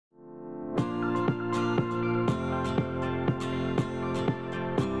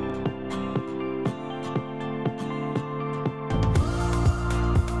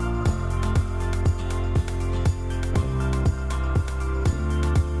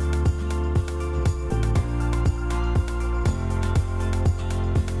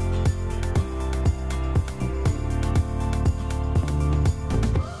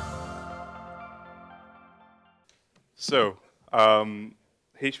So,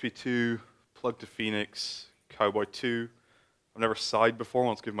 HP2, plug to Phoenix, Cowboy 2. I've never sighed before,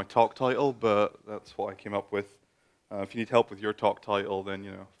 let's give my talk title, but that's what I came up with. If you need help with your talk title, then,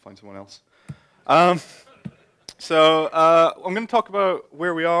 find someone else. I'm going to talk about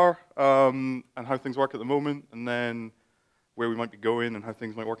where we are and how things work at the moment, and then where we might be going and how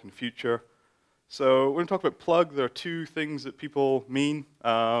things might work in the future. So we're going to talk about plug. There are two things that people mean.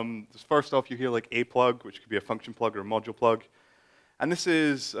 First off, you hear like a plug, which could be a function plug or a module plug. And this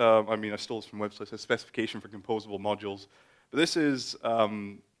is, I stole this from websites, it says specification for composable modules. But this is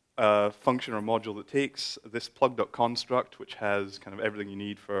a function or module that takes this plug.construct, which has kind of everything you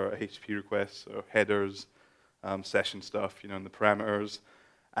need for a HTTP request, so headers, session stuff, and the parameters,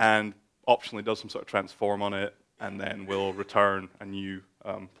 and optionally does some sort of transform on it, and then will return a new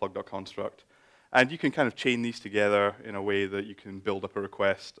plug.construct. And you can kind of chain these together in a way that you can build up a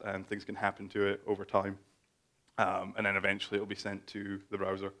request and things can happen to it over time. And then eventually it'll be sent to the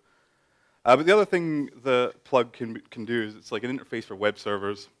browser. But the other thing the plug can do is it's like an interface for web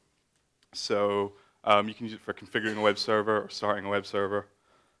servers. So you can use it for configuring a web server or starting a web server.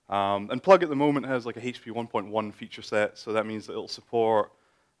 And plug at the moment has like a HTTP 1.1 feature set, so that means that it'll support,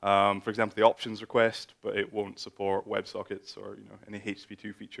 for example, the options request, but it won't support WebSockets or any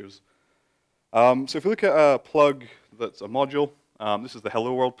HTTP2 features. So if you look at a plug that's a module, this is the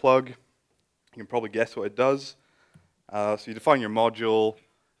Hello World plug. You can probably guess what it does. So you define your module,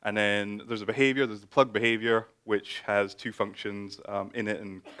 and then there's a behavior. There's the plug behavior, which has two functions, init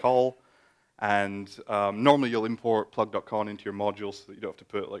and call. And normally you'll import plug.con into your module so that you don't have to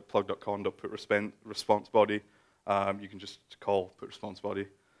put like plug.con.putResponse body. You can just call putResponse body.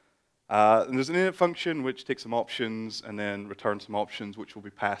 And there's an init function which takes some options and then returns some options which will be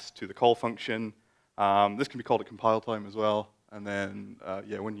passed to the call function. This can be called at compile time as well. And then,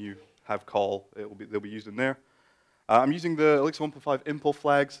 when you have call, they'll be used in there. I'm using the Elixir 1.5 impl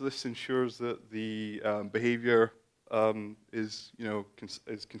flag, so this ensures that the behavior is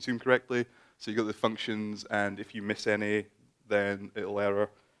consumed correctly. So you got the functions, and if you miss any, then it'll error,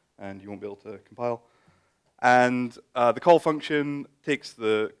 and you won't be able to compile. And the call function takes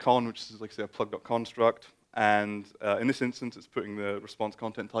the con, which is like say a plug.construct, and in this instance, it's putting the response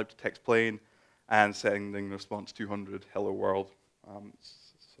content type to text plain and setting the response 200 hello world.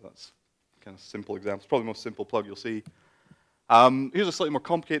 So that's kind of simple example. It's probably the most simple plug you'll see. Here's a slightly more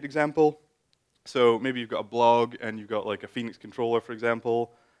complicated example. So maybe you've got a blog and you've got like a Phoenix controller, for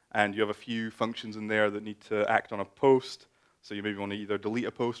example, and you have a few functions in there that need to act on a post. So you maybe want to either delete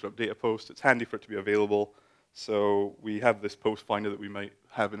a post or update a post. It's handy for it to be available. So we have this post finder that we might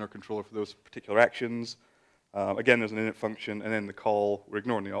have in our controller for those particular actions. Again, there's an init function, and then the call. We're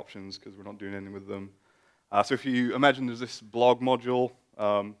ignoring the options because we're not doing anything with them. So if you imagine there's this blog module,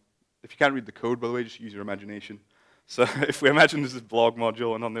 if you can't read the code, by the way, just use your imagination. So if we imagine there's this blog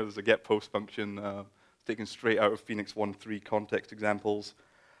module, and on there there's a get post function taken straight out of Phoenix 1.3 context examples.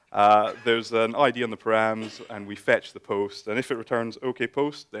 There's an ID on the params, and we fetch the post. And if it returns OK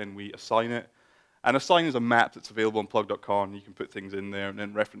post, then we assign it. And assign is a map that's available on plug.con. You can put things in there and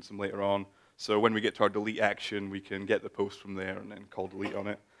then reference them later on. So when we get to our delete action, we can get the post from there and then call delete on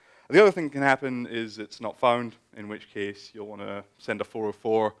it. The other thing that can happen is it's not found, in which case you'll want to send a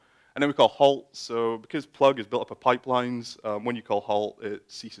 404. And then we call halt. So because plug is built up of pipelines, when you call halt, it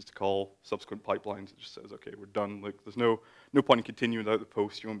ceases to call subsequent pipelines. It just says, OK, we're done. Like, there's no point in continuing without the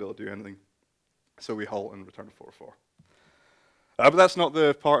post. You won't be able to do anything. So we halt and return a 404. But that's not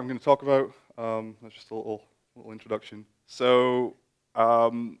the part I'm going to talk about. That's just a little introduction. So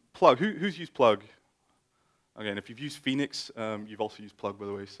plug. Who's used plug? Again, if you've used Phoenix, you've also used plug, by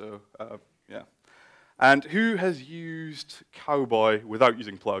the way. So yeah. And who has used Cowboy without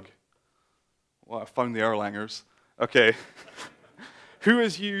using plug? Well, I found the Erlangers. OK. Who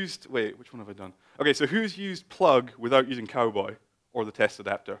has used, wait, which one have I done? OK, so who's used plug without using Cowboy or the test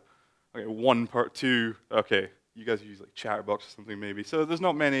adapter? OK, 1 part 2. OK, you guys use like Chatterbox or something maybe. So there's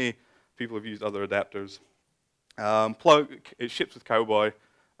not many people who've used other adapters. Plug, it ships with Cowboy,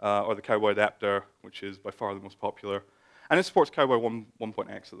 or the Cowboy adapter, which is by far the most popular. And it supports Cowboy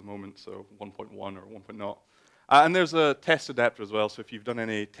 1.x at the moment, so 1.1 or 1.0. And there's a test adapter as well, so if you've done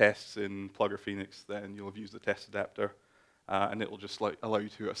any tests in Plug or Phoenix, then you'll have used the test adapter, and it will just like allow you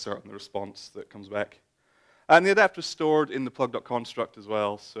to assert on the response that comes back. And the adapter is stored in the plug.construct as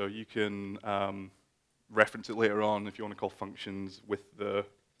well, so you can reference it later on if you want to call functions with the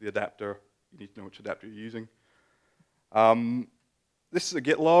adapter. You need to know which adapter you're using. This is a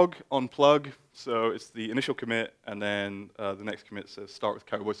git log on plug, so it's the initial commit, and then the next commit says start with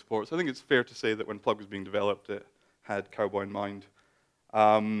Cowboy support. So I think it's fair to say that when plug was being developed, it had Cowboy in mind.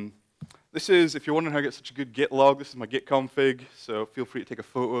 This is, if you're wondering how to get such a good Git log, this is my Git config, so feel free to take a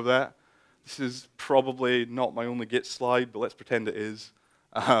photo of that. This is probably not my only Git slide, but let's pretend it is.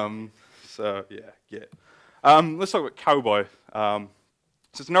 So yeah, Git. Let's talk about Cowboy. So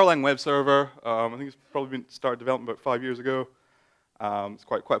it's an Erlang web server. I think it's probably been started development about 5 years ago. It's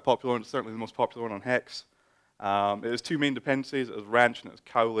quite popular, and it's certainly the most popular one on Hex. It has two main dependencies. It has Ranch and it has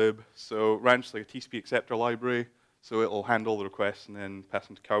Cowlib. So Ranch is like a TCP acceptor library, so it'll handle the requests and then pass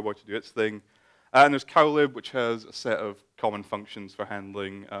them to Cowboy to do its thing. And there's Cowlib, which has a set of common functions for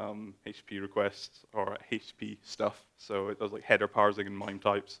handling HTTP requests or HTTP stuff. So it does like header parsing and MIME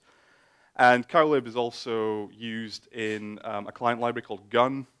types. And Cowlib is also used in a client library called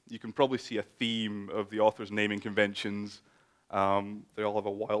Gun. You can probably see a theme of the author's naming conventions. They all have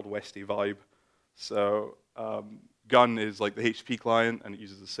a Wild Westy vibe. So Gun is like the HTTP client, and it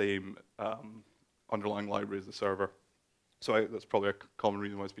uses the same underlying library as the server. So that's probably a common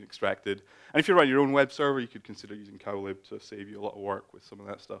reason why it's been extracted. And if you run your own web server, you could consider using Cowlib to save you a lot of work with some of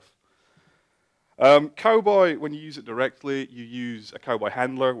that stuff. Cowboy, when you use it directly, you use a Cowboy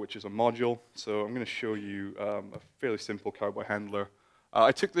handler, which is a module. So I'm going to show you a fairly simple Cowboy handler.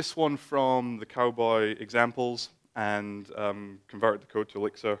 I took this one from the Cowboy examples and converted the code to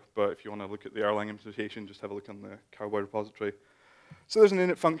Elixir. But if you want to look at the Erlang implementation, just have a look on the Cowboy repository. So there's an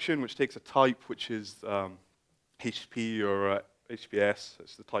init function which takes a type, which is HTTP or HTTPS.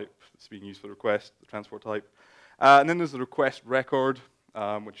 It's the type that's being used for the request, the transport type. And then there's the request record,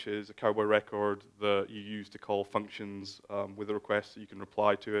 which is a Cowboy record that you use to call functions with a request, so you can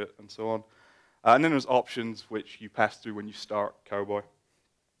reply to it and so on. And then there's options, which you pass through when you start Cowboy.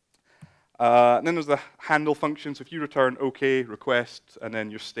 And then there's the handle function. So if you return OK, request, and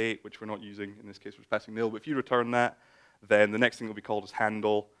then your state, which we're not using, in this case we're passing nil, but if you return that, then the next thing will be called is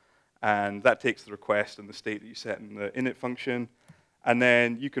handle. And that takes the request and the state that you set in the init function. And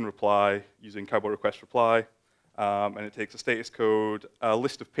then you can reply using Cowboy request reply. And it takes a status code, a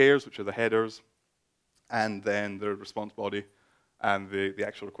list of pairs, which are the headers, and then the response body and the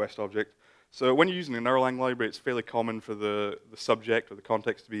actual request object. So when you're using an Erlang library, it's fairly common for the subject or the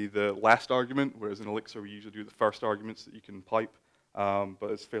context to be the last argument, whereas in Elixir we usually do the first arguments that you can pipe. But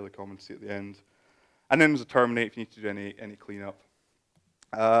it's fairly common to see at the end. And then there's a terminate if you need to do any cleanup.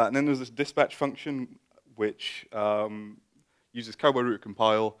 And then there's this dispatch function, which uses Cowboy root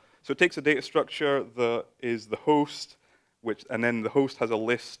compile. So it takes a data structure that is the host, and then the host has a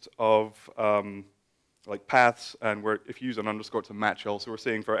list of like paths, and if you use an underscore, it's a match all. So we're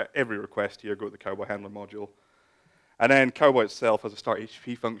saying for every request here, go to the Cowboy handler module. And then Cowboy itself has a start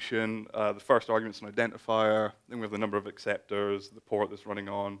HTTP function. The first argument's an identifier. Then we have the number of acceptors, the port that's running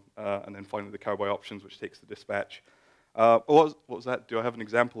on, and then finally the Cowboy options, which takes the dispatch. What was that? Do I have an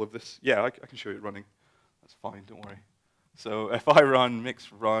example of this? Yeah, I can show you it running. That's fine, don't worry. So if I run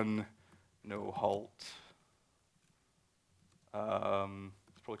mix run no halt,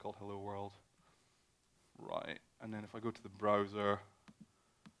 it's probably called hello world. Right, and then if I go to the browser,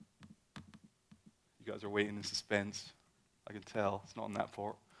 you guys are waiting in suspense. I can tell, it's not on that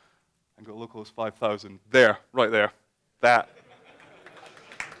port. And go localhost 5000. There, right there. That.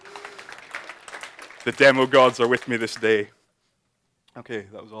 The demo gods are with me this day. Okay,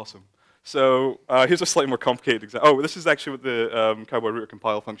 that was awesome. So here's a slightly more complicated example. Oh, this is actually what the Cowboy root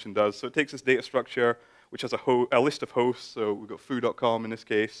compile function does. So it takes this data structure, which has a list of hosts. So we've got foo.com in this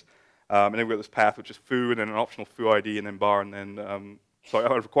case. And then we've got this path, which is foo, and then an optional foo ID, and then bar, and then, sorry,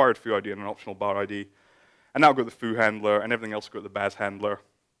 a required foo ID and an optional bar ID. And that'll go to the foo handler, and everything else will go to the baz handler.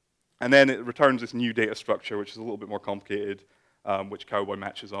 And then it returns this new data structure, which is a little bit more complicated, which Cowboy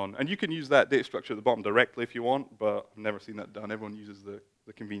matches on. And you can use that data structure at the bottom directly if you want, but I've never seen that done. Everyone uses the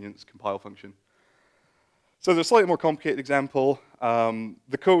convenience compile function. So there's a slightly more complicated example.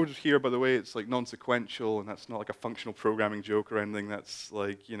 The code here, by the way, it's like non-sequential, and that's not like a functional programming joke or anything. That's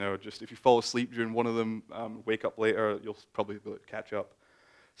like, you know, just if you fall asleep during one of them, wake up later, you'll probably be able to catch up.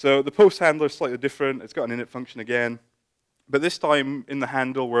 So the post handler is slightly different. It's got an init function again. But this time in the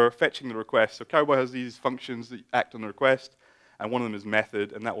handle, we're fetching the request. So Cowboy has these functions that act on the request, and one of them is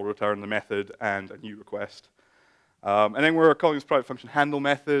method, and that will return the method and a new request. And then we're calling this private function handle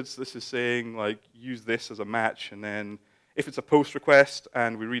methods. This is saying, like, use this as a match, and then if it's a post request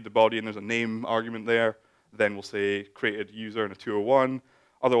and we read the body and there's a name argument there, then we'll say created user and a 201.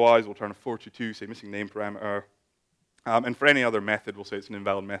 Otherwise, we'll turn a 422, say missing name parameter. And for any other method, we'll say it's an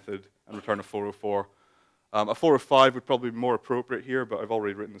invalid method and return a 404. A 405 would probably be more appropriate here, but I've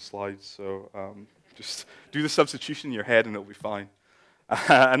already written the slides, so just do the substitution in your head and it'll be fine.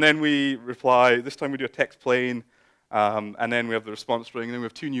 And then we reply. This time we do a text plain. And then we have the response string, and then we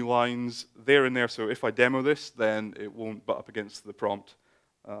have two new lines there and there. So if I demo this, then it won't butt up against the prompt.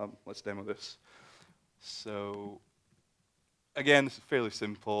 Let's demo this. So again, this is fairly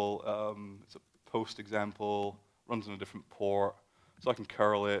simple. It's a post example, runs on a different port. So I can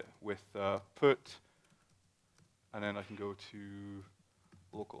curl it with put, and then I can go to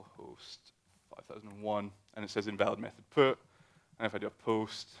localhost 5001, and it says invalid method put. And if I do a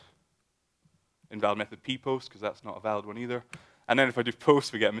post, invalid method ppost, because that's not a valid one either. And then if I do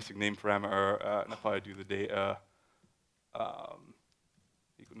post, we get a missing name parameter. And if I do the data,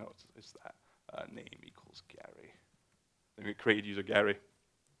 no, it's that name equals Gary. Then we created user Gary.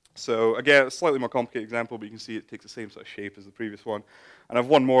 So again, a slightly more complicated example, but you can see it takes the same sort of shape as the previous one. And I have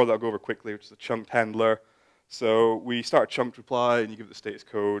one more that I'll go over quickly, which is a chunked handler. So we start a chunked reply, and you give it the status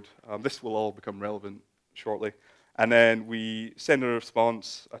code. This will all become relevant shortly. And then we send a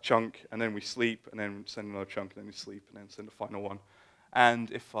response, a chunk, and then we sleep, and then send another chunk, and then we sleep, and then send a final one.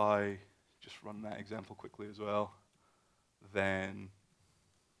 And if I just run that example quickly as well, then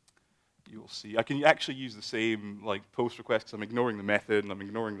you'll see. I can actually use the same like post request, because I'm ignoring the method, and I'm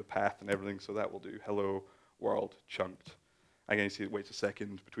ignoring the path and everything, so that will do hello world chunked. Again, you see it waits a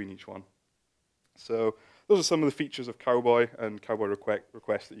second between each one. So those are some of the features of Cowboy and Cowboy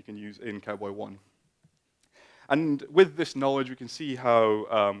requests that you can use in Cowboy 1. And with this knowledge, we can see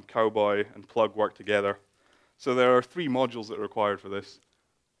how Cowboy and Plug work together. So there are 3 modules that are required for this.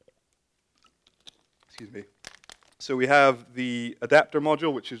 Excuse me. So we have the adapter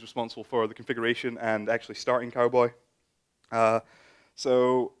module, which is responsible for the configuration and actually starting Cowboy.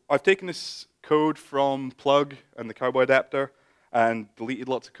 So I've taken this code from Plug and the Cowboy adapter and deleted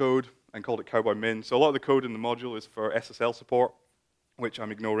lots of code and called it Cowboy min. So a lot of the code in the module is for SSL support, which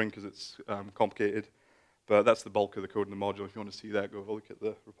I'm ignoring because it's complicated. But that's the bulk of the code in the module. If you want to see that, go have a look at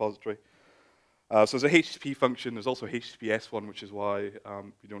the repository. So there's a HTTP function. There's also a HTTPS one, which is why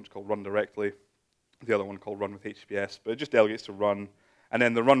you don't call run directly. The other one called run with HTTPS, but it just delegates to run. And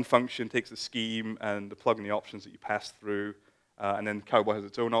then the run function takes the scheme and the plug and the options that you pass through. And then Cowboy has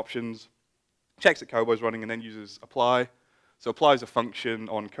its own options. Checks that Cowboy's running and then uses apply. So apply is a function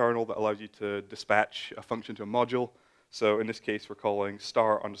on kernel that allows you to dispatch a function to a module. So in this case, we're calling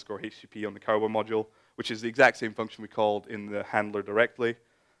star_HTTP on the Cowboy module, which is the exact same function we called in the handler directly.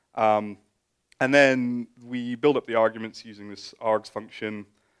 And then we build up the arguments using this args function.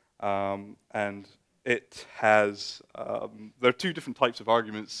 And it has, there are 2 different types of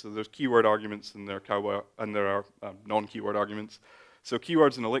arguments. So there's keyword arguments and there are non-keyword arguments. So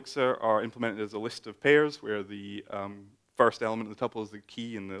keywords in Elixir are implemented as a list of pairs where the first element of the tuple is the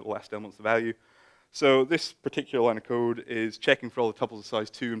key and the last element is the value. So this particular line of code is checking for all the tuples of size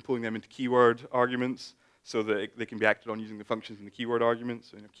 2 and pulling them into keyword arguments so that they can be acted on using the functions in the keyword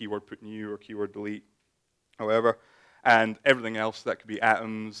arguments, so, keyword put new or keyword delete, however. And everything else, that could be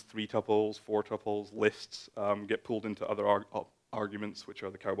atoms, 3 tuples, 4 tuples, lists, get pulled into other arguments, which are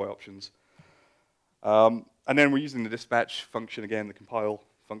the Cowboy options. And then we're using the dispatch function again, the compile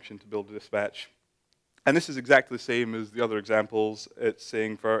function to build the dispatch. And this is exactly the same as the other examples. It's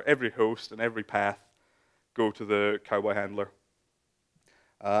saying for every host and every path, go to the Cowboy handler.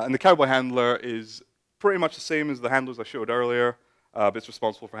 And the Cowboy handler is pretty much the same as the handlers I showed earlier, but it's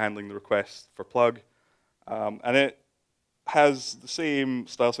responsible for handling the requests for plug. And it has the same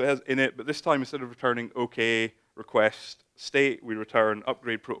style, so it has init, but this time instead of returning OK request state, we return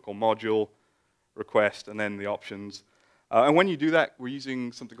upgrade protocol module request and then the options. And when you do that, we're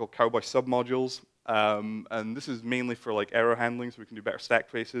using something called Cowboy submodules. And this is mainly for like error handling, so we can do better stack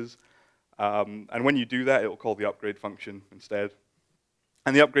traces. And when you do that, it will call the upgrade function instead.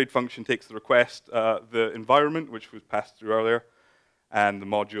 And the upgrade function takes the request, the environment, which was passed through earlier, and the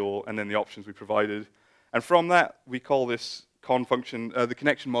module, and then the options we provided. And from that, we call this con function, the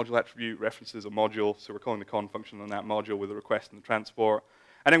connection module attribute references a module, so we're calling the con function on that module with the request and the transport.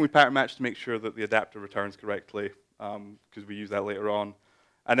 And then we pattern match to make sure that the adapter returns correctly, because we use that later on.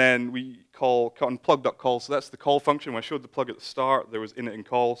 And then we call plug.call, so that's the call function. When I showed the plug at the start, there was init and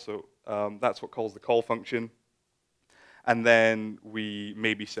call, so that's what calls the call function. And then we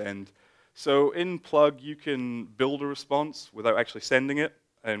maybe send. So in plug, you can build a response without actually sending it,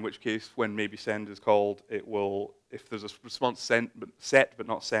 in which case when maybe send is called, it will, if there's a response set but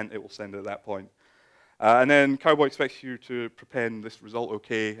not sent, it will send it at that point. And then Cowboy expects you to prepend this result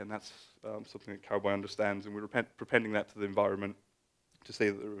OK, and that's something that Cowboy understands, and we're prepending that to the environment to say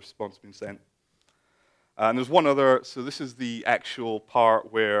that the response has been sent. And there's one other, so this is the actual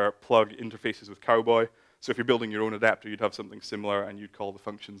part where plug interfaces with Cowboy. So if you're building your own adapter, you'd have something similar, and you'd call the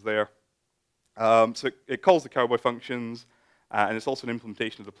functions there. So it calls the Cowboy functions, and it's also an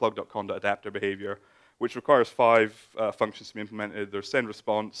implementation of the plug.con.adapter behavior, which requires 5 functions to be implemented. There's send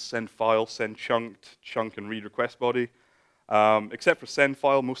response, send file, send chunked, chunk and read request body. Except for send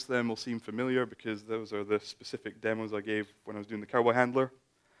file, most of them will seem familiar because those are the specific demos I gave when I was doing the Cowboy handler.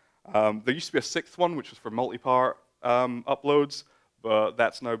 There used to be a sixth one, which was for multi-part uploads, but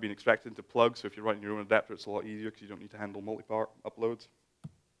that's now been extracted into plug, so if you're writing your own adapter, it's a lot easier because you don't need to handle multi-part uploads.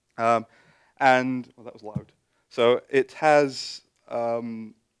 And, well, that was loud. So it has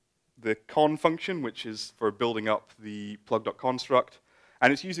the con function, which is for building up the plug.construct.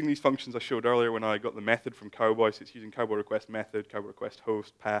 And it's using these functions I showed earlier when I got the method from Cowboy. So it's using Cowboy request method, Cowboy request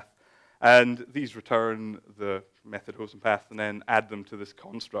host, path. And these return the method, host, and path, and then add them to this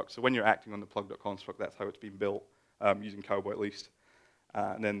construct. So when you're acting on the plug.construct, that's how it's been built, using Cowboy at least.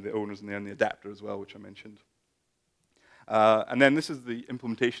 And then the owners and then the adapter as well, which I mentioned. And then this is the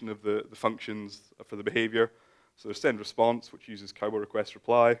implementation of the functions for the behavior. So there's send response, which uses Cowboy request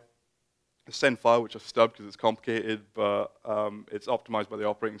reply. The send file, which I've stubbed because it's complicated, but it's optimized by the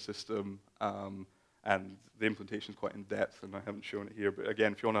operating system, and the implementation is quite in depth, and I haven't shown it here. But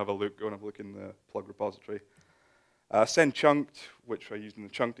again, if you want to have a look, go and have a look in the plug repository. Send chunked, which I used in the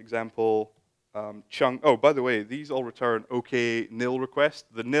chunked example. Chunk. Oh, by the way, these all return OK nil request.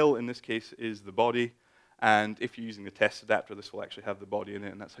 The nil in this case is the body, and if you're using the test adapter, this will actually have the body in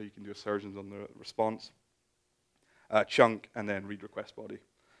it, and that's how you can do assertions on the response. Chunk and then read request body.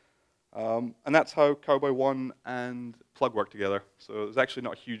 And that's how Cowboy 1 and plug work together. So there's actually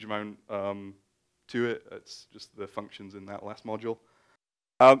not a huge amount to it. It's just the functions in that last module.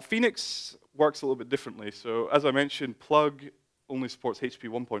 Phoenix works a little bit differently. So as I mentioned, plug only supports HTTP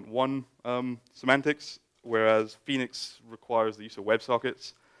 1.1 semantics, whereas Phoenix requires the use of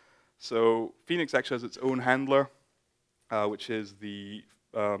WebSockets. So Phoenix actually has its own handler, which is the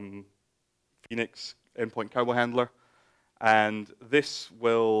Phoenix endpoint Cowboy handler. And this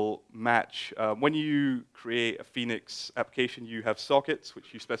will match, when you create a Phoenix application, you have sockets,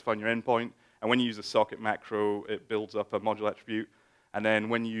 which you specify in your endpoint. And when you use a socket macro, it builds up a module attribute. And then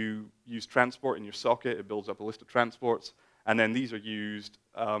when you use transport in your socket, it builds up a list of transports. And then these are used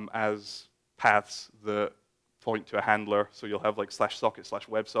as paths that point to a handler. So you'll have like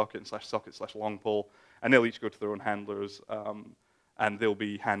 /socket/WebSocket and /socket/longpole. And they'll each go to their own handlers. And they'll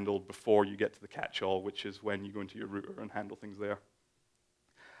be handled before you get to the catch-all, which is when you go into your router and handle things there.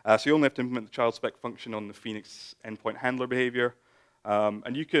 So you only have to implement the child spec function on the Phoenix endpoint handler behavior.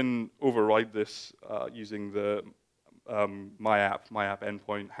 And you can override this using the my app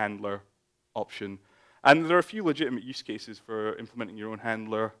endpoint handler option. And there are a few legitimate use cases for implementing your own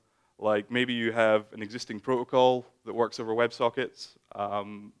handler. Like maybe you have an existing protocol that works over WebSockets,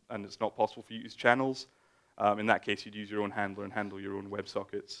 and it's not possible for you to use channels. In that case, you'd use your own handler and handle your own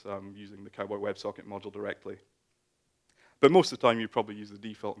WebSockets using the Cowboy WebSocket module directly. But most of the time, you probably use the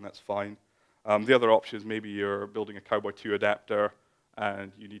default, and that's fine. The other option is maybe you're building a Cowboy 2 adapter,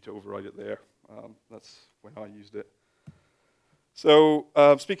 and you need to override it there. That's when I used it. So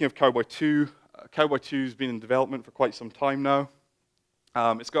speaking of Cowboy 2, Cowboy 2 has been in development for quite some time now.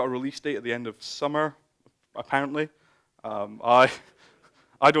 It's got a release date at the end of summer, apparently.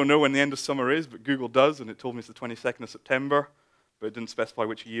 I don't know when the end of summer is, but Google does, and it told me it's the 22nd of September, but it didn't specify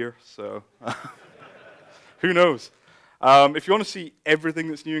which year, so who knows? If you want to see everything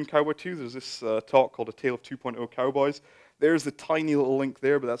that's new in Cowboy 2, there's this talk called A Tale of 2.0 Cowboys. There's the tiny little link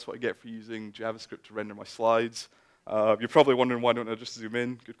there, but that's what I get for using JavaScript to render my slides. You're probably wondering, why don't I just zoom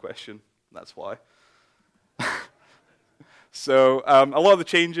in? Good question. That's why. So a lot of the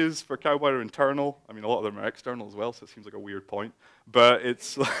changes for Cowboy are internal. I mean, a lot of them are external as well, so it seems like a weird point. But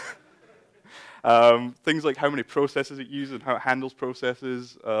it's things like how many processes it uses and how it handles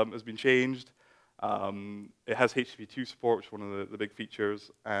processes has been changed. It has HTTP 2 support, which is one of the big features,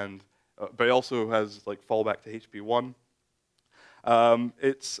 and but it also has like fallback to HTTP 1.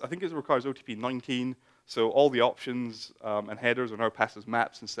 I think it requires OTP 19, so all the options and headers are now passed as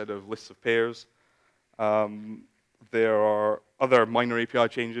maps instead of lists of pairs. There are other minor API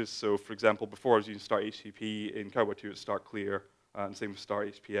changes. So, for example, before I was using start HTTP, in Cowboy 2 it's start clear, and same with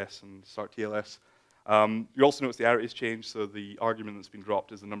start HTTPS and start TLS. You also notice the arrays changed, so the argument that's been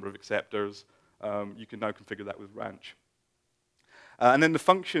dropped is the number of acceptors. You can now configure that with Ranch. And then the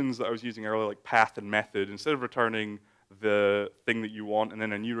functions that I was using earlier, like path and method, instead of returning the thing that you want and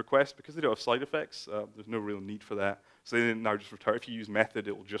then a new request, because they don't have side effects, there's no real need for that. So they now just return, if you use method,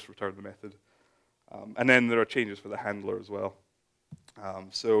 it will just return the method. And then there are changes for the handler as well.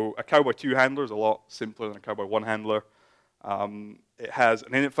 So a Cowboy 2 handler is a lot simpler than a Cowboy 1 handler. It has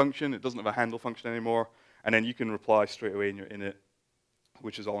an init function. It doesn't have a handle function anymore. And then you can reply straight away in your init,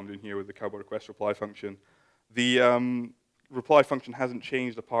 which is all I'm doing here with the Cowboy request reply function. The reply function hasn't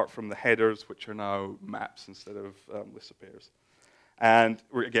changed apart from the headers, which are now maps instead of lists of pairs. And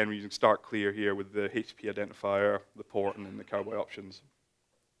again, we're using start clear here with the HTTP identifier, the port, and then the Cowboy options.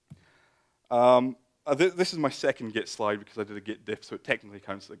 This is my second Git slide because I did a Git diff, so it technically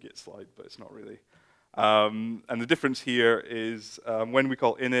counts as a Git slide, but it's not really. And the difference here is when we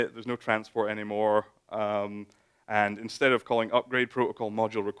call init, there's no transport anymore. And instead of calling upgrade protocol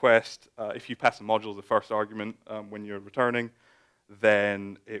module request, if you pass a module as the first argument when you're returning,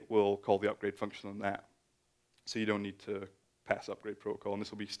 then it will call the upgrade function on that. So you don't need to pass upgrade protocol, and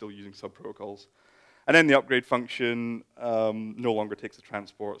this will be still using subprotocols. And then the upgrade function no longer takes the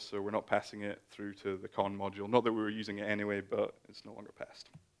transport, so we're not passing it through to the con module. Not that we were using it anyway, but it's no longer passed.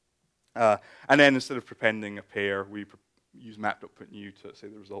 And then instead of prepending a pair, we use mapped.putNew to say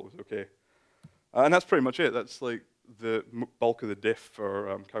the result was okay. And that's pretty much it. That's like the bulk of the diff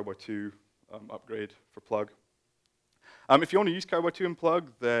for Cowboy 2 upgrade for plug. If you want to use Cowboy 2 and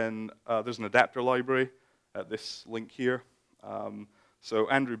plug, then there's an adapter library at this link here. So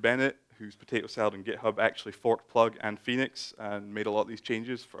Andrew Bennett, who's Potato Salad and GitHub, actually forked plug and Phoenix and made a lot of these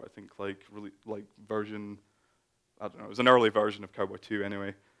changes for, I think, like version, I don't know, it was an early version of Cowboy 2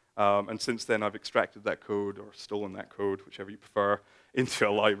 anyway. And since then, I've extracted that code, or stolen that code, whichever you prefer, into a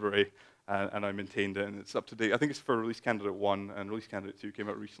library, and I maintained it, and it's up to date. I think it's for release candidate 1, and release candidate 2 came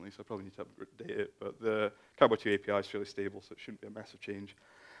out recently, so I probably need to update it. But the Cowboy 2 API is fairly stable, so it shouldn't be a massive change.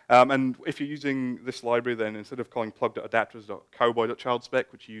 And if you're using this library, then instead of calling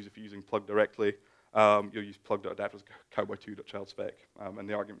plug.adapters.cowboy.childspec, which you use if you're using plug directly, you'll use plug.adapters.cowboy2.childspec, and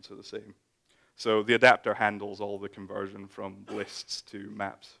the arguments are the same. So the adapter handles all the conversion from lists to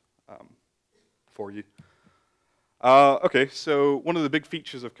maps for you. Okay, so one of the big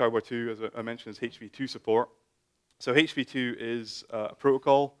features of Cowboy 2, as I mentioned, is HTTP2 support. So HTTP2 is a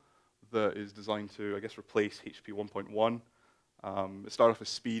protocol that is designed to, I guess, replace HTTP 1.1. It started off as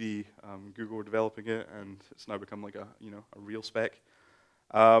Speedy. Google were developing it, and it's now become like a real spec.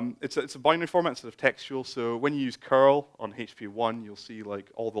 It's a binary format instead of textual. So when you use curl on HTTP 1, you'll see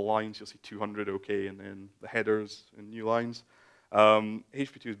like all the lines. You'll see 200 OK, and then the headers in new lines.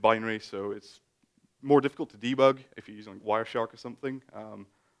 HTTP 2 is binary, so it's more difficult to debug if you're using like Wireshark or something.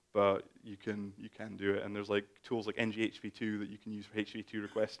 But you can do it, and there's like tools like NGHTTP2 that you can use for HTTP2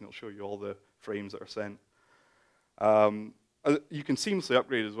 requests, and it'll show you all the frames that are sent. You can seamlessly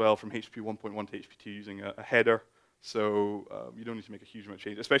upgrade as well from HTTP 1.1 to HTTP 2 using a header, so you don't need to make a huge amount of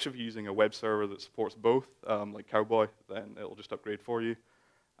change. Especially if you're using a web server that supports both, like Cowboy, then it'll just upgrade for you.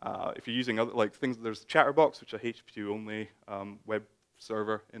 If you're using other things, there's Chatterbox, which is a HTTP 2 only web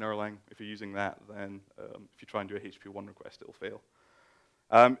server in Erlang. If you're using that, then if you try and do a HTTP 1 request, it'll fail.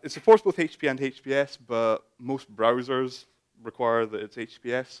 It supports both HTTP and HTTPS, but most browsers require that it's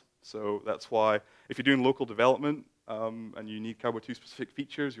HTTPS. So that's why if you're doing local development and you need Cowboy 2 specific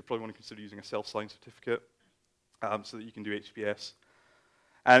features, you probably want to consider using a self-signed certificate so that you can do HTTPS.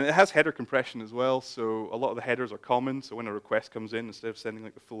 And it has header compression as well, so a lot of the headers are common. So when a request comes in, instead of sending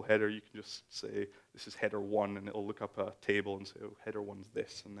like the full header, you can just say, this is header 1, and it'll look up a table and say, oh, header 1's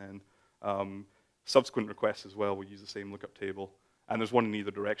this. And then subsequent requests as well will use the same lookup table. And there's one in either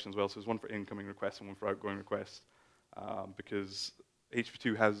direction as well, so there's one for incoming requests and one for outgoing requests. Because HTTP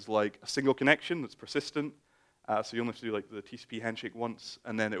 2 has like a single connection that's persistent, so you only have to do like the TCP handshake once,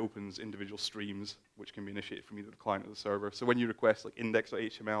 and then it opens individual streams, which can be initiated from either the client or the server. So when you request like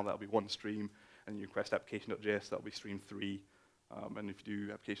index.html, that'll be one stream, and you request application.js, that'll be stream 3. And if you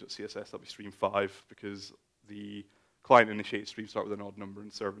do application.css, that'll be stream 5, because the client initiates streams start with an odd number,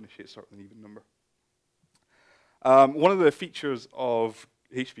 and server initiates start with an even number. One of the features of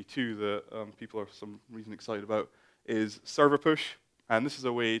HTTP 2 that people are for some reason excited about is server push. And this is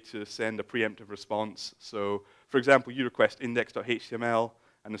a way to send a preemptive response. So, for example, you request index.html,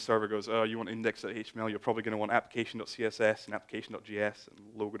 and the server goes, oh, you want index.html, you're probably going to want application.css and application.js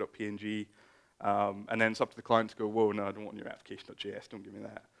and logo.png. And then it's up to the client to go, whoa, no, I don't want your application.js, don't give me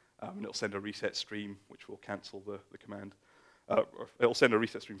that. And it'll send a reset stream, which will cancel the command. Or it'll send a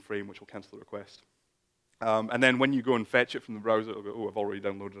reset stream frame, which will cancel the request. And then when you go and fetch it from the browser, it'll go, oh, I've already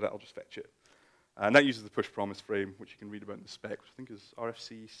downloaded it, I'll just fetch it. And that uses the push promise frame, which you can read about in the spec, which I think is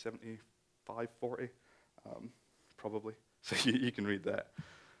RFC 7540, probably. So you can read that.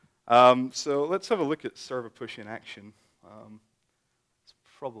 So let's have a look at server push in action. It's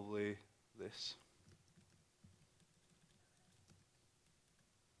probably this.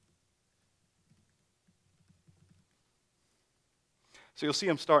 So you'll see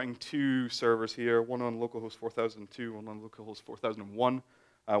I'm starting 2 servers here, one on localhost 4002, one on localhost 4001.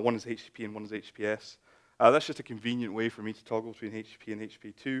 One is HTTP and one is HTTPS. That's just a convenient way for me to toggle between HTTP and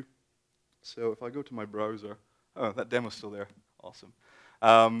HTTP2. So if I go to my browser, oh, that demo's still there, awesome.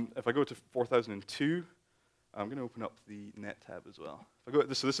 If I go to 4002, I'm going to open up the net tab as well. If I go to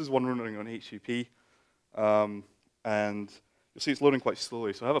this, so this is one running on HTTP, and you'll see it's loading quite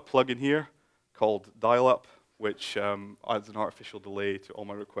slowly. So I have a plugin here called Dial-Up, which adds an artificial delay to all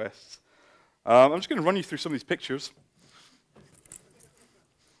my requests. I'm just going to run you through some of these pictures.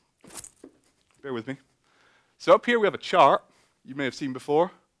 Bear with me. So up here we have a chart you may have seen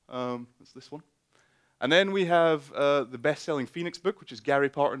before. It's this one. And then we have the best-selling Phoenix book, which is Gary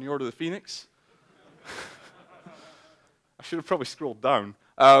Potter and the Order of the Phoenix. I should have probably scrolled down.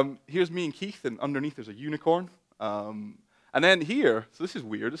 Here's me and Keith, and underneath there's a unicorn. And then here, so this is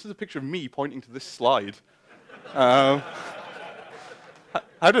weird, this is a picture of me pointing to this slide. How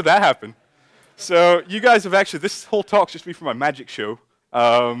did that happen? So you guys have actually, this whole talk's just me for my magic show.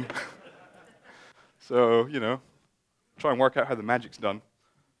 So, you know, try and work out how the magic's done.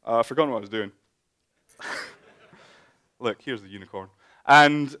 I've forgotten what I was doing. Look, here's the unicorn.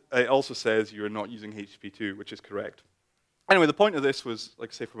 And it also says you're not using HTTP2, which is correct. Anyway, the point of this was, like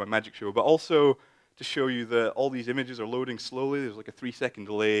I say, for my magic show, but also to show you that all these images are loading slowly. There's like a 3-second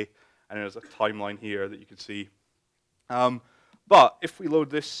delay, and there's a timeline here that you can see. But if we load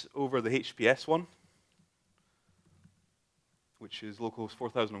this over the HTTPS one, which is localhost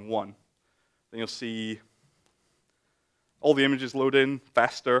 4001, then you'll see all the images load in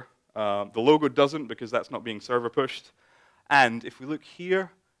faster. The logo doesn't because that's not being server pushed. And if we look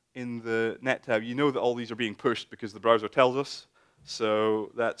here in the net tab, you know that all these are being pushed because the browser tells us.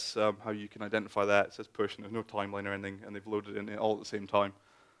 So that's how you can identify that. It says push, and there's no timeline or anything, and they've loaded in all at the same time.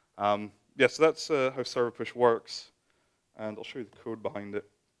 Yeah, so that's how server push works. And I'll show you the code behind it.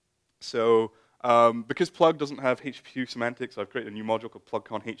 So because plug doesn't have HTTP2 semantics, I've created a new module called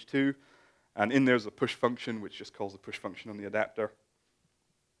plugconh2. And in there's a push function, which just calls the push function on the adapter.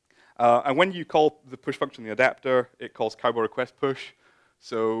 And when you call the push function on the adapter, it calls Cowboy request push.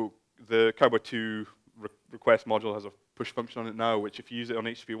 So the Cowboy 2 request module has a push function on it now, which if you use it on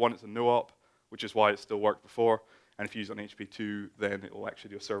HTTP1, it's a no-op, which is why it still worked before. And if you use it on HTTP2, then it will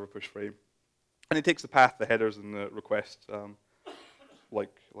actually do a server push frame. And it takes the path, the headers, and the request, like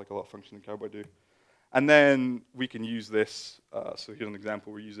a lot of functions in Cowboy do. And then we can use this. So here's an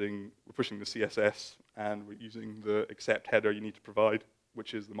example. We're pushing the CSS, and we're using the accept header you need to provide,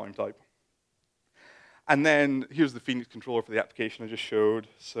 which is the MIME type. And then here's the Phoenix controller for the application I just showed.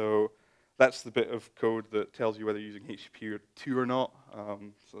 So that's the bit of code that tells you whether you're using HTTP2 or not.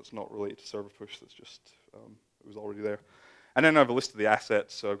 So it's not related to server push. That's just, it was already there. And then I have a list of the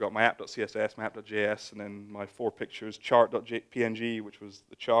assets. So I've got my app.css, my app.js, and then my 4 pictures, chart.png, which was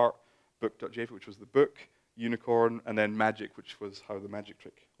the chart, book.jpg, which was the book, unicorn, and then magic, which was how the magic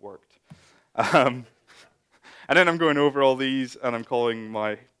trick worked. And then I'm going over all these, and I'm calling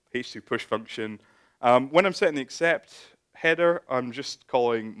my h2 push function. When I'm setting the accept header, I'm just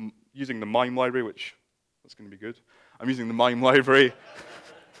using the MIME library, which that's going to be good. I'm using the MIME library,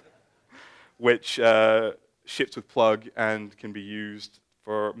 which ships with plug and can be used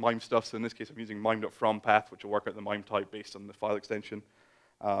for MIME stuff. So in this case, I'm using mime.fromPath, which will work out the MIME type based on the file extension.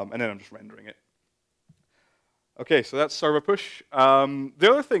 And then I'm just rendering it. Okay, so that's server push. The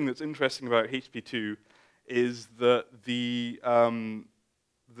other thing that's interesting about HTTP2 is that the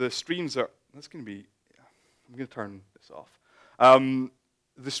streams are, that's going to be, I'm going to turn this off.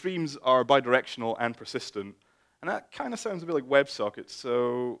 The streams are bidirectional and persistent. And that kind of sounds a bit like WebSockets.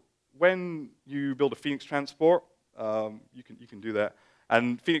 So when you build a Phoenix transport, you can do that.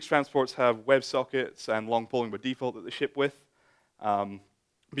 And Phoenix transports have WebSockets and long polling by default that they ship with. But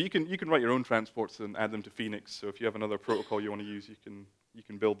you can write your own transports and add them to Phoenix. So if you have another protocol you want to use, you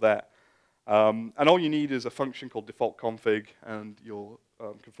can build that. And all you need is a function called default config, and you'll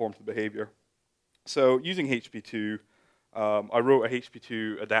conform to the behavior. So using HTTP2, I wrote a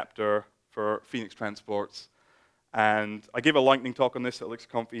HTTP2 adapter for Phoenix transports. And I gave a lightning talk on this at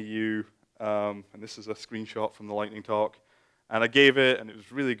ElixirConf EU. And this is a screenshot from the lightning talk. And I gave it, and it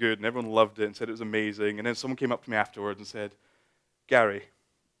was really good, and everyone loved it and said it was amazing. And then someone came up to me afterwards and said, Gary,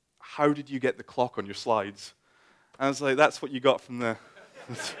 how did you get the clock on your slides? And I was like, that's what you got from the...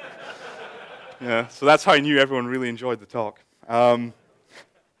 Yeah, so that's how I knew everyone really enjoyed the talk.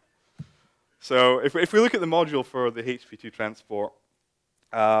 So if we look at the module for the HTTP2 transport,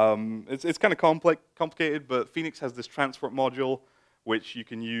 it's kind of complicated, but Phoenix has this transport module, which you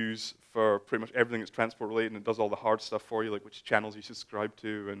can use for pretty much everything that's transport related, and it does all the hard stuff for you, like which channels you subscribe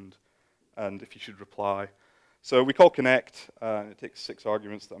to and if you should reply. So we call connect, and it takes 6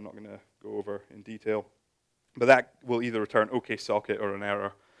 arguments that I'm not going to go over in detail. But that will either return OK socket or an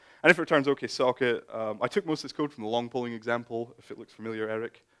error. And if it returns OK socket, I took most of this code from the long polling example, if it looks familiar,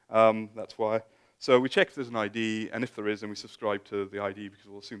 Eric. That's why. So we check if there's an ID, and if there is, then we subscribe to the ID because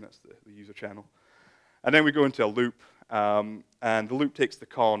we'll assume that's the user channel. And then we go into a loop, and the loop takes the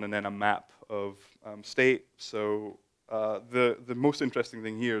con and then a map of state. So the most interesting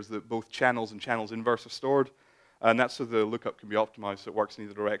thing here is that both channels and channels inverse are stored, and that's so the lookup can be optimized so it works in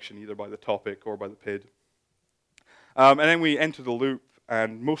either direction, either by the topic or by the PID. And then we enter the loop,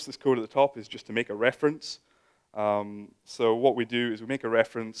 and most of this code at the top is just to make a reference. So what we do is we make a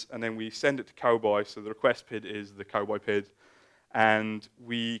reference, and then we send it to Cowboy. So the request PID is the Cowboy PID. And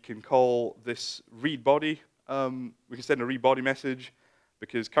we can call this read body. We can send a read body message,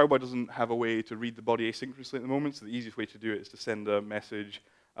 because Cowboy doesn't have a way to read the body asynchronously at the moment. So the easiest way to do it is to send a message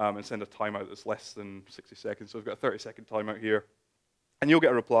and send a timeout that's less than 60 seconds. So we've got a 30-second timeout here. And you'll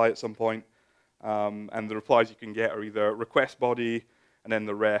get a reply at some point. And the replies you can get are either request body, and then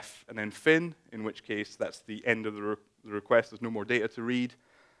the ref, and then fin, in which case that's the end of the request. There's no more data to read.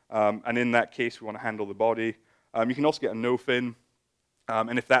 And in that case, we want to handle the body. You can also get a no fin.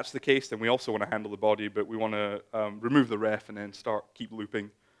 And if that's the case, then we also want to handle the body, but we want to remove the ref and then keep looping,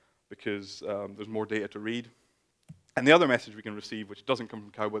 because there's more data to read. And the other message we can receive, which doesn't come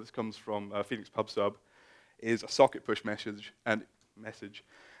from Cowboy, this comes from Phoenix Pub Sub, is a socket push message. And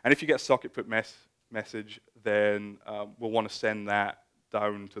if you get a socket push message, then we'll want to send that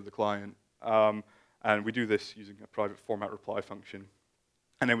down to the client. And we do this using a private format reply function.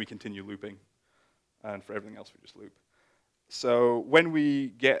 And then we continue looping. And for everything else, we just loop. So when we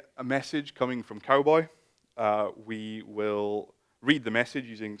get a message coming from Cowboy, we will read the message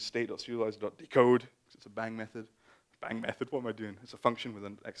using state.serializer.decode, because it's a bang method. Bang method, what am I doing? It's a function with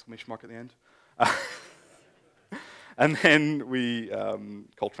an exclamation mark at the end. And then we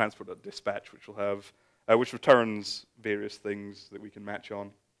call transport.dispatch, which returns various things that we can match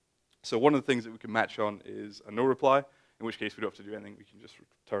on. So one of the things that we can match on is a no reply, in which case we don't have to do anything. We can just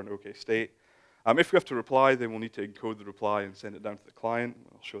return OK state. If we have to reply, then we'll need to encode the reply and send it down to the client.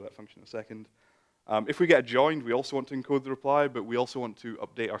 I'll show that function in a second. If we get joined, we also want to encode the reply, but we also want to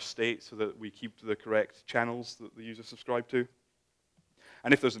update our state so that we keep the correct channels that the user subscribed to.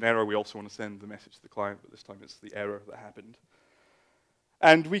 And if there's an error, we also want to send the message to the client, but this time it's the error that happened.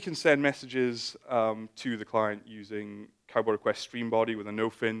 And we can send messages to the client using Cowboy request stream body with a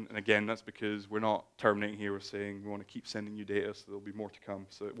no fin. And again, that's because we're not terminating here. We're saying we want to keep sending you data, so there'll be more to come,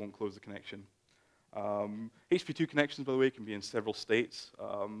 so it won't close the connection. HTTP2 connections, by the way, can be in several states.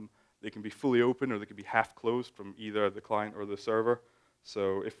 They can be fully open, or they can be half closed from either the client or the server.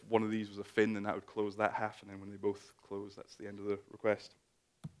 So if one of these was a fin, then that would close that half, and then when they both close, that's the end of the request.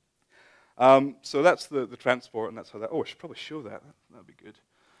 So that's the transport, and that's how that. Oh, I should probably show that. That'd be good.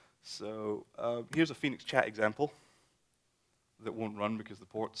 So here's a Phoenix chat example that won't run because the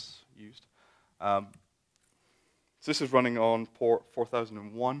port's used. So this is running on port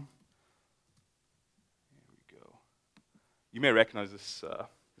 4001. Here we go. You may recognize this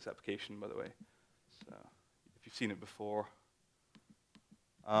this application, by the way, so if you've seen it before.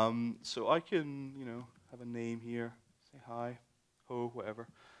 So I can, have a name here, say hi, ho, whatever.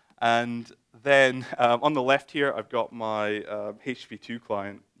 And then on the left here, I've got my HTTP2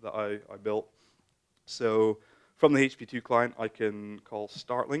 client that I built. So from the HTTP2 client, I can call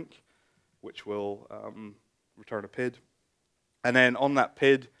startlink, which will return a PID. And then on that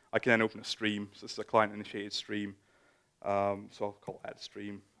PID, I can then open a stream. So this is a client-initiated stream. So I'll call add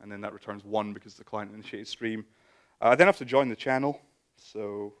stream, and then that returns 1 because it's a client-initiated stream. I then have to join the channel.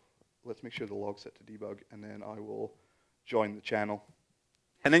 So let's make sure the log's set to debug, and then I will join the channel.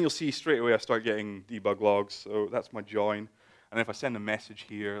 And then you'll see straight away I start getting debug logs. So that's my join. And if I send a message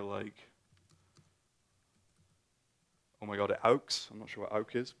here like, oh my god, it AUKs. I'm not sure what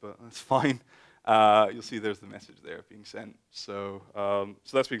AUK is, but that's fine. You'll see there's the message there being sent. So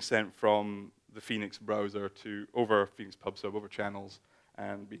so that's being sent from the Phoenix browser over Phoenix Pub Sub, over channels,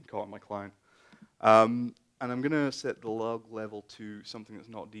 and being caught on my client. And I'm going to set the log level to something that's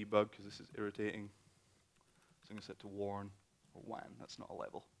not debug, because this is irritating. So I'm going to set to warn. Or WAN, that's not a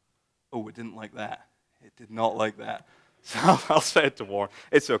level. Oh, it didn't like that. It did not like that. So I'll set it to warn.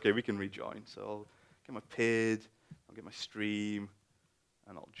 It's okay, we can rejoin. So I'll get my PID, I'll get my stream,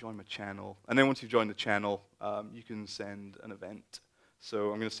 and I'll join my channel. And then once you've joined the channel, you can send an event.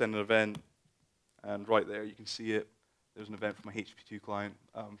 So I'm going to send an event, and right there you can see it. There's an event for my HTTP2 client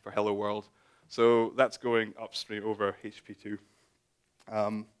for Hello World. So that's going upstream over HTTP2.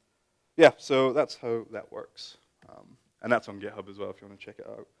 Yeah, so that's how that works. And that's on GitHub as well if you want to check it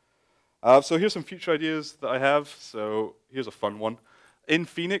out. So here's some future ideas that I have. So here's a fun one. In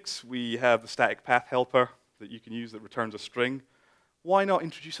Phoenix, we have the static path helper that you can use that returns a string. Why not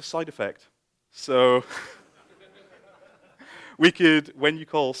introduce a side effect? So we could, when you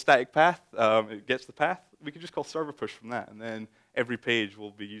call static path, it gets the path, we could just call server push from that. And then every page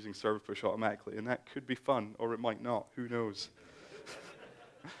will be using server push automatically, and that could be fun, or it might not. Who knows?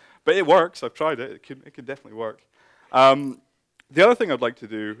 But it works. I've tried it. It can definitely work. The other thing I'd like to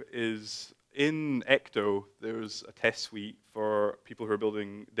do is, in Ecto, there's a test suite for people who are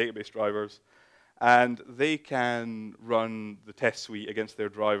building database drivers, and they can run the test suite against their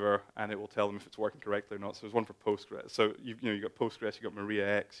driver, and it will tell them if it's working correctly or not. So there's one for Postgres. So you've got Postgres, you've got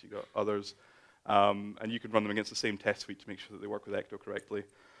MariaX, you've got others, and you can run them against the same test suite to make sure that they work with Ecto correctly.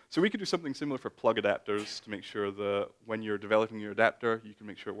 So we could do something similar for plug adapters to make sure that when you're developing your adapter, you can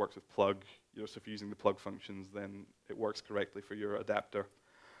make sure it works with plug. So if you're using the plug functions, then it works correctly for your adapter.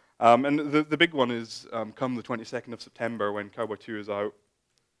 And the big one is come the 22nd of September when Cowboy 2 is out.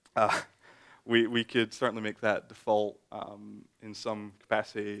 We could certainly make that default in some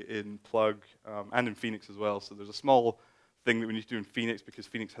capacity in plug and in Phoenix as well. So there's a small thing that we need to do in Phoenix because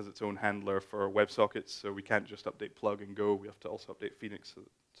Phoenix has its own handler for WebSockets, so we can't just update plug and go. We have to also update Phoenix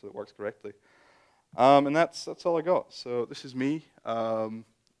so it works correctly. And that's all I got. So this is me. I'm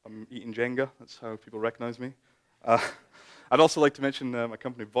eating Jenga. That's how people recognize me. I'd also like to mention my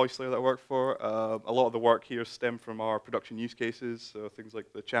company VoiceLayer that I work for. A lot of the work here stemmed from our production use cases, so things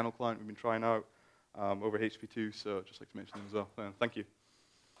like the channel client we've been trying out over HP2, so I'd just like to mention them as well. Thank you.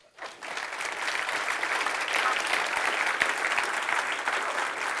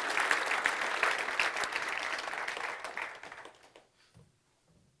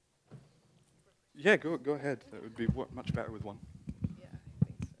 Yeah, go ahead. That would be much better with one. Yeah, I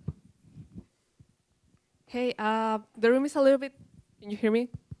think so. Hey, the room is a little bit, can you hear me?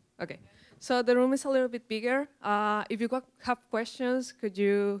 Okay. So the room is a little bit bigger. If you have questions, could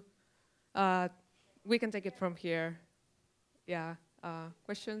you, we can take it from here. Yeah,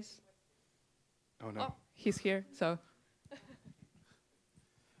 questions? Oh, no. Oh, he's here, so.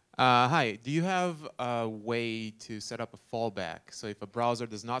 Hi, do you have a way to set up a fallback? So if a browser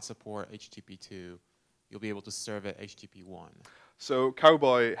does not support HTTP2, you'll be able to serve at HTTP1. So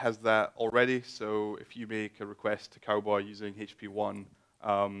Cowboy has that already. So if you make a request to Cowboy using HTTP1,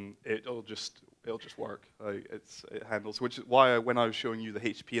 it'll just work. It handles, which is why when I was showing you the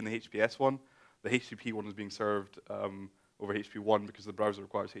HTTP and the HTTPS one, the HTTP one is being served over HTTP1 because the browser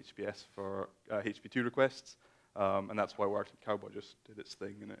requires HTTPS for HTTP2 requests. And that's why Cowboy just did its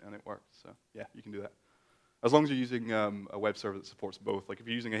thing and it worked. So yeah, you can do that. As long as you're using a web server that supports both. Like if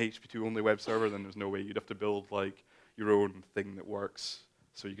you're using a HTTP2 only web server, then there's no way. You'd have to build like your own thing that works.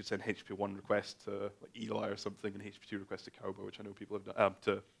 So you could send HTTP1 request to like Eli or something, and HTTP2 request to Cowboy, which I know people have done,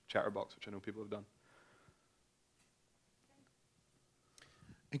 to Chatterbox, which I know people have done.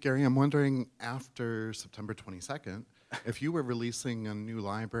 Hey, Gary, I'm wondering, after September 22nd, if you were releasing a new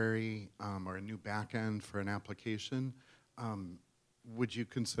library or a new backend for an application, would you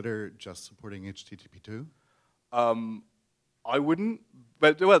consider just supporting HTTP2? I wouldn't,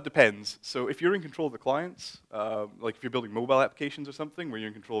 but well, it depends. So if you're in control of the clients, like if you're building mobile applications or something where you're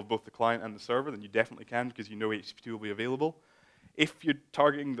in control of both the client and the server, then you definitely can because you know HTTP2 will be available. If you're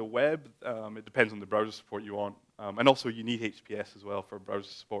targeting the web, it depends on the browser support you want. And also you need HTTPS as well for browser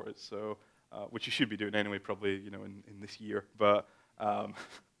support it, so which you should be doing anyway, probably in this year. But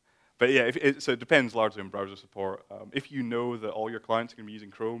yeah, so it depends largely on browser support. If you know that all your clients are going to be using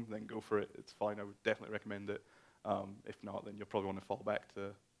Chrome, then go for it. It's fine. I would definitely recommend it. If not, then you'll probably want to fall back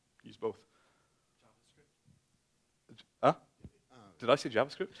to use both. JavaScript? Huh? Did I say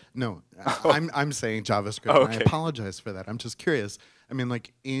JavaScript? No, I'm saying JavaScript. Oh, okay. I apologize for that. I'm just curious. I mean,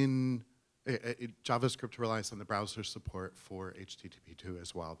 like JavaScript relies on the browser support for HTTP2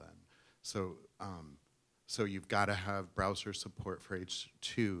 as well then. So, so you've got to have browser support for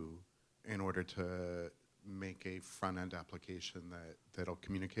H2 in order to make a front-end application that'll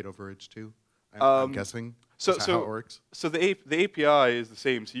communicate over H2? I'm guessing. Is that how it works? So the API is the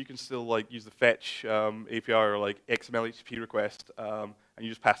same. So you can still like use the fetch API or like XML HTTP request, and you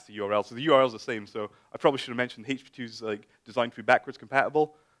just pass the URL. So the URL is the same. So I probably should have mentioned HTTP2 is like designed to be backwards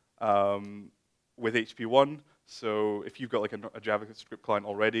compatible with HTTP1. So if you've got like a JavaScript client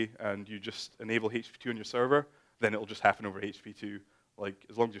already and you just enable HTTP2 on your server, then it'll just happen over HTTP2. Like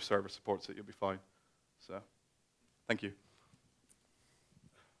as long as your server supports it, you'll be fine. So, thank you.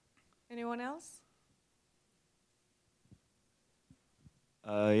 Anyone else?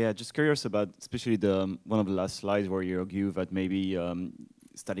 Yeah, just curious about especially one of the last slides where you argue that maybe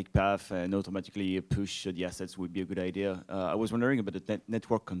static path and automatically push the assets would be a good idea. I was wondering about the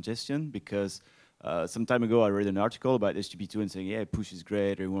network congestion because some time ago I read an article about HTTP2 and saying, yeah, push is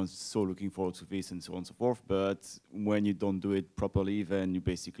great, everyone's so looking forward to this and so on and so forth, but when you don't do it properly, then you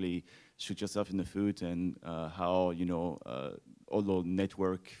basically shoot yourself in the foot and how, all the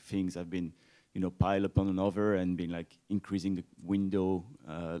network things have been pile upon another and being like increasing the window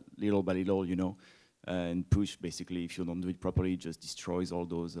little by little, and push basically, if you don't do it properly, just destroys all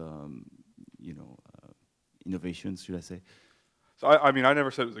those, innovations, should I say? So I mean, I never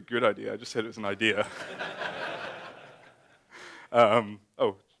said it was a good idea. I just said it was an idea.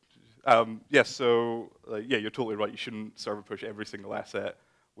 Yes. So yeah, you're totally right. You shouldn't server push every single asset,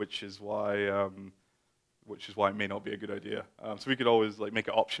 which is why it may not be a good idea. So we could always like make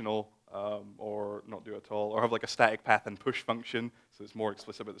it optional, or not do it at all, or have like a static path and push function, so it's more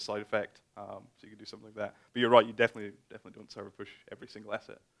explicit about the side effect. So you could do something like that. But you're right. You definitely don't server push every single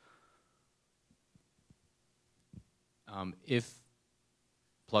asset. If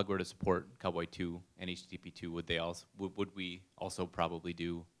Plug were to support Cowboy 2 and HTTP 2, would we also probably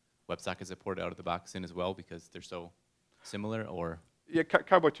do WebSocket support out of the box in as well because they're so similar, or? Yeah,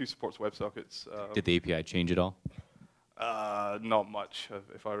 Cowboy 2 supports WebSockets. Did the API change at all? Not much,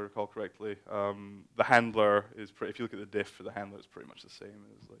 if I recall correctly. The handler is if you look at the diff for the handler, it's pretty much the same.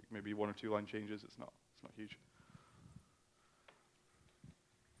 It's like maybe 1 or 2 line changes. It's not huge.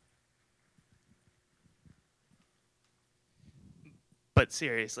 But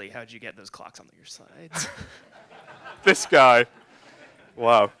seriously, how'd you get those clocks on your slides? This guy.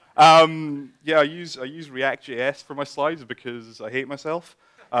 Wow. Yeah, I use React.js for my slides because I hate myself.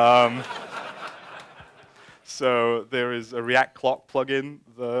 So there is a React clock plugin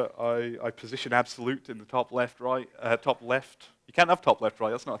that I position absolute in the top left, right, top left. You can't have top left,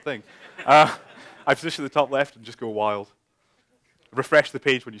 right. That's not a thing. I position the top left and just go wild. Refresh the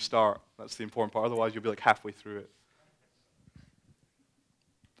page when you start. That's the important part. Otherwise, you'll be like halfway through it.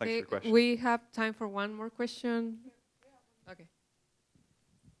 Thanks for your question. We have time for one more question. Okay.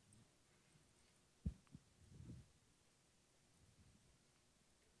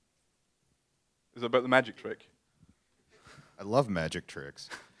 Is it about the magic trick? I love magic tricks.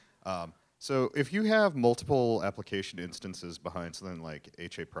 So if you have multiple application instances behind something like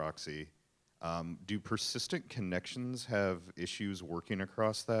HA proxy, do persistent connections have issues working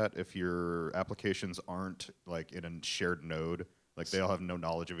across that if your applications aren't like in a shared node? Like they all have no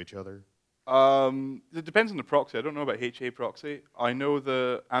knowledge of each other? It depends on the proxy. I don't know about HA proxy. I know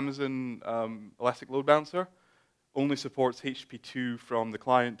the Amazon Elastic Load Balancer only supports HTTP2 from the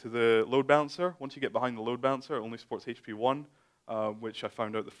client to the load balancer. Once you get behind the load balancer, it only supports HTTP1, which I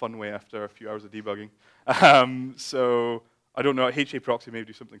found out the fun way after a few hours of debugging. So I don't know. HA proxy may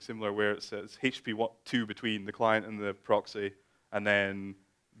do something similar where it says HTTP2 between the client and the proxy, and then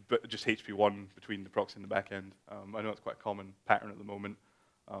just HTTP1 between the proxy and the backend. I know it's quite a common pattern at the moment.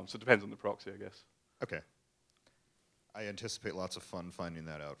 So it depends on the proxy, I guess. Okay. I anticipate lots of fun finding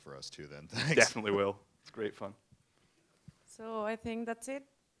that out for us too then. Thanks. Definitely will. It's great fun. So I think that's it.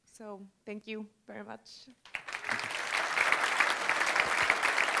 So thank you very much.